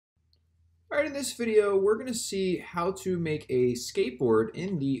All right, in this video, we're going to see how to make a skateboard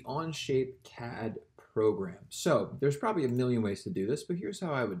in the Onshape CAD program. So there's probably a million ways to do this, but here's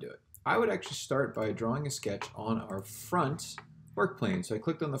how I would do it. I would actually start by drawing a sketch on our front work plane. So I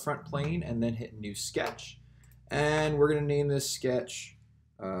clicked on the front plane and then hit New Sketch. And we're going to name this sketch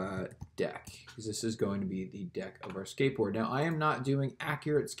deck, because this is going to be the deck of our skateboard. Now, I am not doing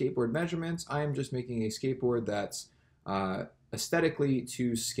accurate skateboard measurements. I am just making a skateboard that's aesthetically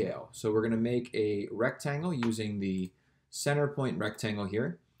to scale. So we're going to make a rectangle using the center point rectangle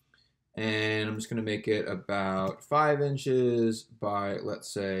here. And I'm just going to make it about 5 inches by, let's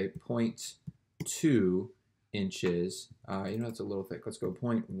say, 0.2 inches. It's a little thick. Let's go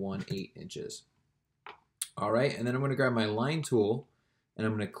 0.18 inches. All right, and then I'm going to grab my line tool, and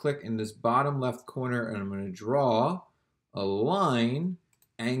I'm going to click in this bottom left corner, and I'm going to draw a line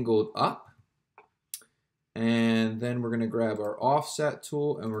angled up. And then we're going to grab our offset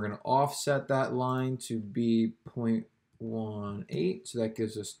tool, and we're going to offset that line to be 0.18. So that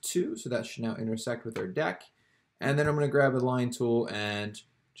gives us 2. So that should now intersect with our deck. And then I'm going to grab a line tool and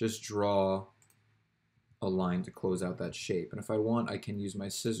just draw a line to close out that shape. And if I want, I can use my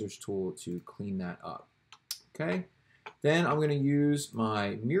scissors tool to clean that up. Okay. Then I'm going to use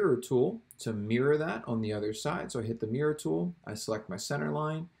my mirror tool to mirror that on the other side. So I hit the mirror tool, I select my center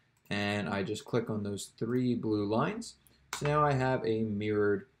line, and I just click on those 3 blue lines. So now I have a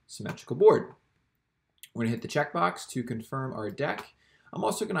mirrored symmetrical board. We're going to hit the checkbox to confirm our deck. I'm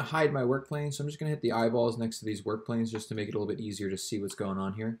also going to hide my work plane, so I'm just going to hit the eyeballs next to these work planes just to make it a little bit easier to see what's going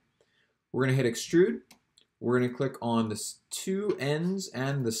on here. We're going to hit extrude. We're going to click on the 2 ends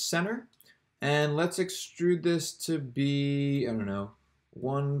and the center. And let's extrude this to be,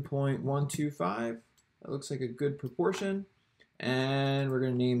 1.125. That looks like a good proportion. And we're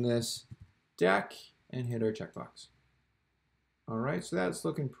going to name this deck and hit our checkbox. All right, so that's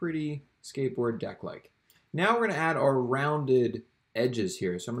looking pretty skateboard deck-like. Now we're going to add our rounded edges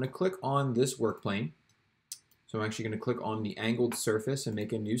here. So I'm going to click on this work plane. So I'm actually going to click on the angled surface and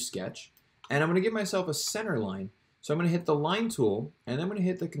make a new sketch. And I'm going to give myself a center line. So I'm going to hit the line tool, and then I'm going to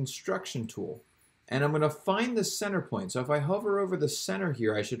hit the construction tool. And I'm going to find the center point. So if I hover over the center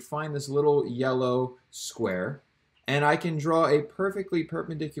here, I should find this little yellow square. And I can draw a perfectly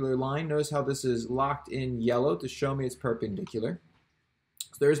perpendicular line. Notice how this is locked in yellow to show me it's perpendicular.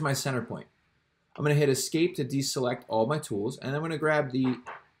 So there's my center point. I'm going to hit Escape to deselect all my tools. And I'm going to grab the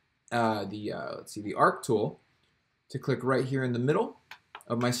arc tool to click right here in the middle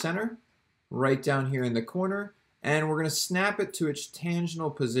of my center, right down here in the corner. And we're going to snap it to its tangential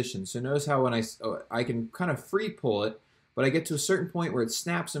position. So notice how when I can kind of free pull it, but I get to a certain point where it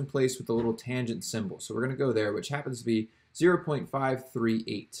snaps in place with the little tangent symbol. So we're going to go there, which happens to be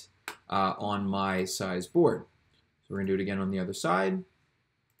 0.538 on my size board. So we're going to do it again on the other side,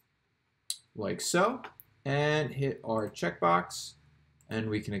 like so, and hit our checkbox, and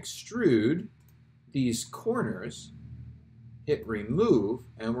we can extrude these corners, hit remove,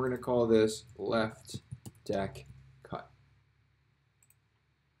 and we're going to call this left deck cut.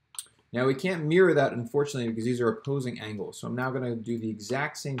 Now we can't mirror that, unfortunately, because these are opposing angles. So I'm now going to do the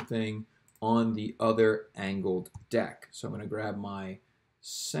exact same thing on the other angled deck. So I'm going to grab my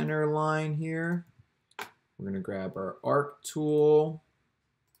center line here. We're going to grab our arc tool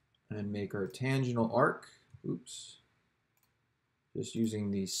and make our tangential arc. Oops. Just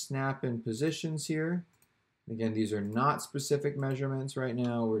using the snap-in positions here. Again, these are not specific measurements right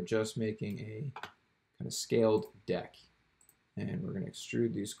now. We're just making a kind of scaled deck. And we're going to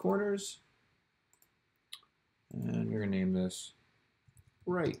extrude these corners. And we're going to name this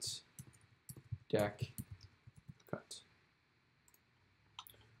right deck cut.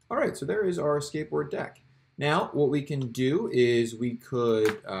 All right, so there is our skateboard deck. Now, what we can do is we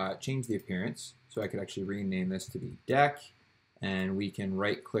could change the appearance. So I could actually rename this to be deck. And we can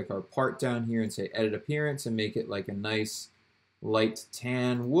right-click our part down here and say Edit Appearance and make it like a nice light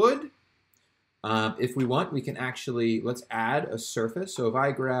tan wood. If we want, we can actually, let's add a surface. So if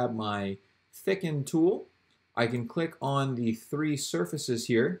I grab my Thicken tool, I can click on the 3 surfaces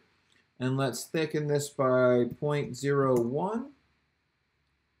here. And let's thicken this by 0.01.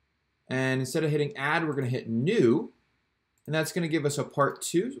 And instead of hitting Add, we're going to hit New. And that's going to give us a Part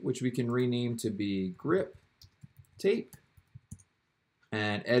 2, which we can rename to be Grip Tape.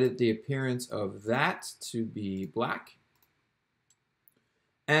 And edit the appearance of that to be black.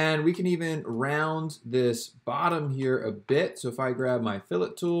 And we can even round this bottom here a bit. So if I grab my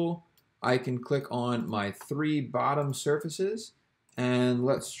fillet tool, I can click on my 3 bottom surfaces. And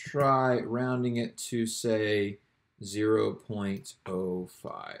let's try rounding it to, say,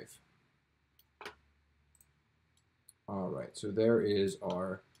 0.05. All right, so there is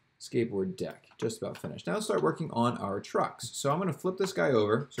our skateboard deck. Just about finished. Now let's start working on our trucks. So I'm going to flip this guy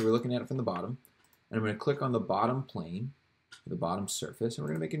over, so we're looking at it from the bottom, and I'm going to click on the bottom plane, the bottom surface, and we're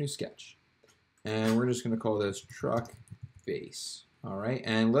going to make a new sketch. And we're just going to call this truck base. All right,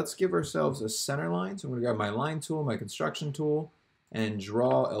 and let's give ourselves a center line. So I'm going to grab my line tool, my construction tool, and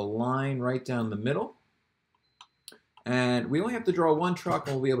draw a line right down the middle. And we only have to draw one truck,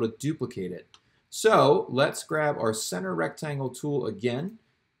 and we'll be able to duplicate it. So let's grab our center rectangle tool again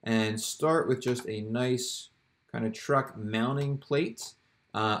and start with just a nice kind of truck mounting plate.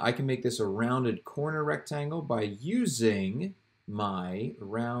 I can make this a rounded corner rectangle by using my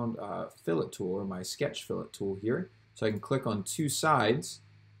round fillet tool, or my sketch fillet tool here. So I can click on two sides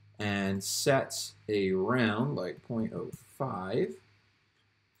and set a round like 0.05.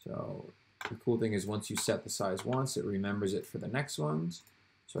 So the cool thing is once you set the size once, it remembers it for the next ones.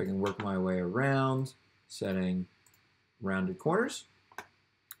 So I can work my way around, setting rounded corners.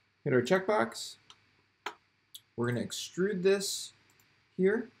 Hit our checkbox. We're going to extrude this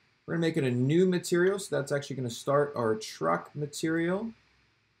here. We're going to make it a new material, so that's actually going to start our truck material.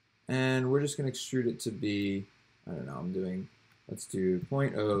 And we're just going to extrude it to be, I don't know, let's do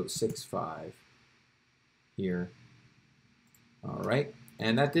 0.065 here. All right,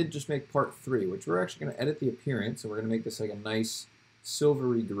 and that did just make part 3, which we're actually going to edit the appearance, and we're going to make this like a nice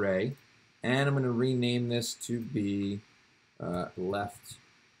silvery gray. And I'm going to rename this to be left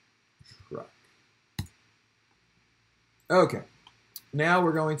truck. Okay, now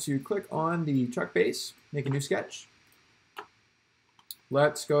we're going to click on the truck base, make a new sketch.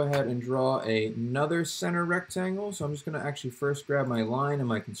 Let's go ahead and draw another center rectangle. So I'm just going to actually first grab my line and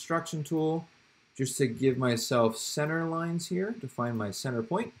my construction tool just to give myself center lines here to find my center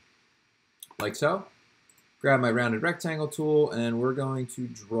point, like so. Grab my rounded rectangle tool, and we're going to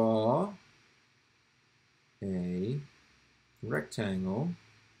draw a rectangle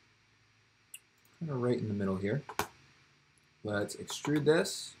kind of right in the middle here. Let's extrude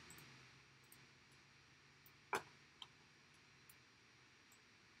this.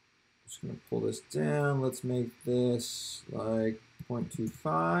 Just going to pull this down. Let's make this like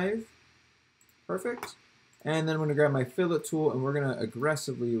 0.25. Perfect. And then I'm going to grab my fillet tool, and we're going to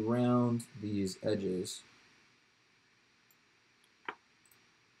aggressively round these edges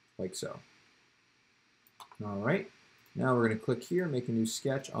like so. All right. Now we're going to click here and make a new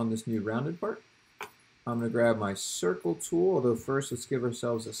sketch on this new rounded part. I'm going to grab my circle tool, although first let's give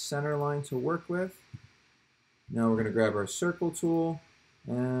ourselves a center line to work with. Now we're going to grab our circle tool,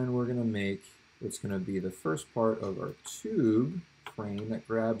 and we're going to make what's going to be the first part of our tube frame that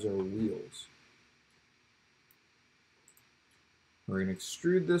grabs our wheels. We're going to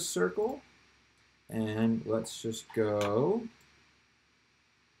extrude this circle, and let's just go,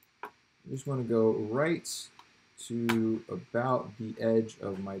 I just want to go right to about the edge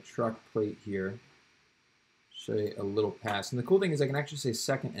of my truck plate here. Show you a little pass. And the cool thing is I can actually say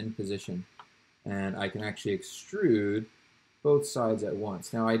second end position, and I can actually extrude both sides at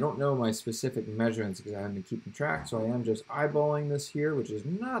once. Now I don't know my specific measurements because I haven't been keeping track, so I am just eyeballing this here, which is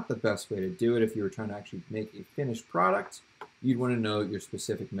not the best way to do it. If you were trying to actually make a finished product, you'd want to know your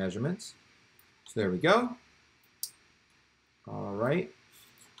specific measurements. So there we go. All right.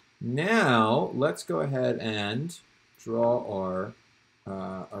 Now let's go ahead and draw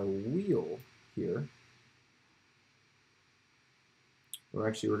our wheel here. We're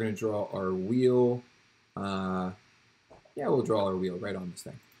going to draw our wheel. Yeah, we'll draw our wheel right on this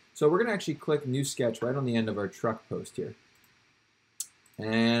thing. So we're going to actually click New Sketch right on the end of our truck post here.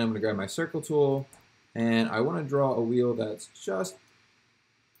 And I'm going to grab my circle tool, and I want to draw a wheel that's just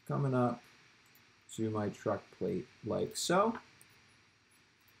coming up to my truck plate like so.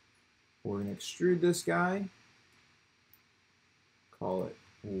 We're going to extrude this guy, call it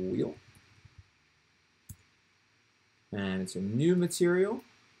wheel. And it's a new material,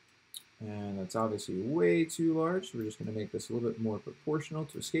 and that's obviously way too large, so we're just going to make this a little bit more proportional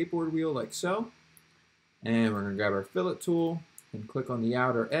to a skateboard wheel like so. And we're going to grab our fillet tool and click on the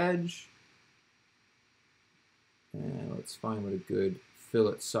outer edge. And let's find what a good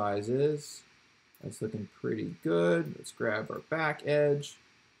fillet size is. That's looking pretty good. Let's grab our back edge,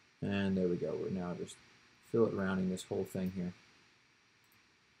 and there we go. We're now just fillet rounding this whole thing here.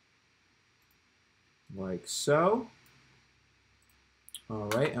 Like so. All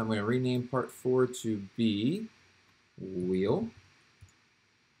right, I'm going to rename part 4 to be wheel.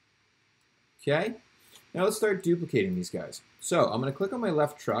 Okay, now let's start duplicating these guys. So I'm going to click on my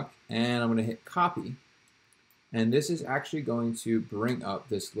left truck, and I'm going to hit copy. And this is actually going to bring up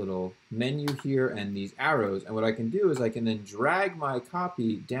this little menu here and these arrows. And what I can do is I can then drag my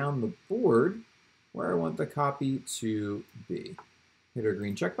copy down the board where I want the copy to be. hit our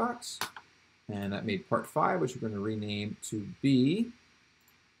green checkbox. And that made part 5, which we're going to rename to be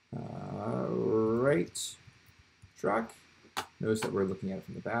right truck. Notice that we're looking at it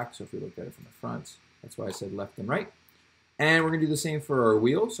from the back, so if we looked at it from the front, that's why I said left and right. And we're going to do the same for our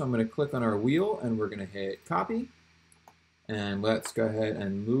wheel. So I'm going to click on our wheel, and we're going to hit copy. And let's go ahead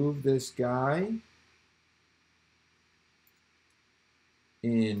and move this guy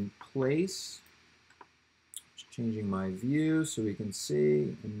in place. Just changing my view so we can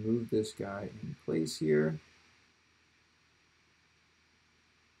see, and move this guy in place here.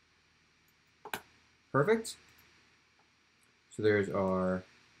 Perfect. So there's our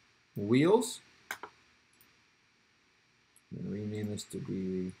wheels. I'm going to rename this to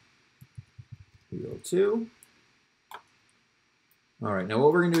be wheel 2. All right, now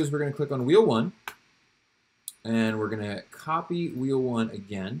what we're going to do is we're going to click on wheel 1, and we're going to copy wheel 1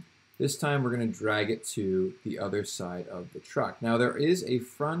 again. This time we're going to drag it to the other side of the truck. Now there is a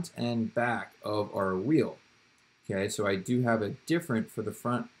front and back of our wheel. Okay, so I do have a different for the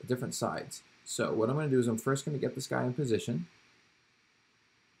front, different sides. So what I'm going to do is I'm first going to get this guy in position,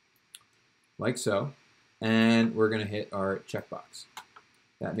 like so, and we're going to hit our checkbox.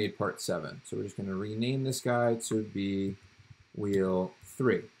 That made part 7. So we're just going to rename this guy to be wheel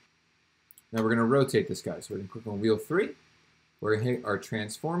 3. Now we're going to rotate this guy. So we're going to click on wheel 3. We're going to hit our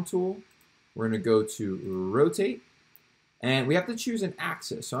transform tool. We're going to go to rotate. And we have to choose an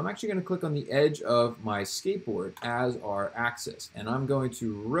axis. So I'm actually going to click on the edge of my skateboard as our axis. And I'm going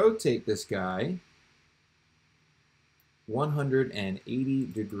to rotate this guy 180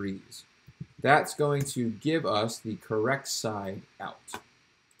 degrees. That's going to give us the correct side out.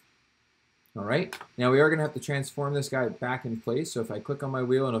 All right, now we are going to have to transform this guy back in place. So if I click on my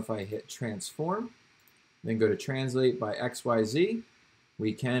wheel and if I hit transform, then go to translate by XYZ,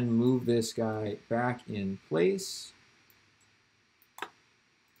 we can move this guy back in place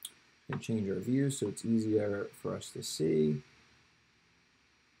and change our view so it's easier for us to see.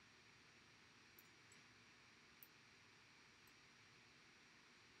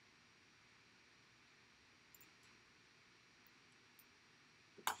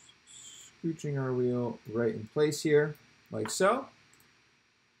 Scooching our wheel right in place here, like so.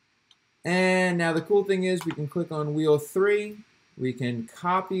 And now the cool thing is we can click on wheel 3, we can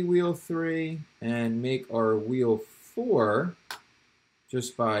copy wheel 3 and make our wheel 4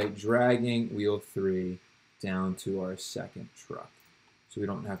 just by dragging wheel 3 down to our second truck. So we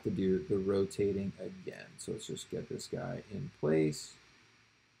don't have to do the rotating again. So let's just get this guy in place,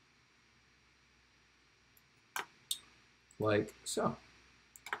 like so.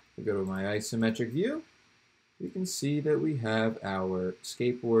 We go to my isometric view, we can see that we have our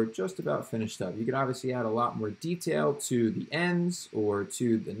skateboard just about finished up. You could obviously add a lot more detail to the ends or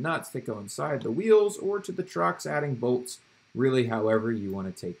to the nuts that go inside the wheels or to the trucks, adding bolts, really however you want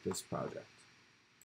to take this project.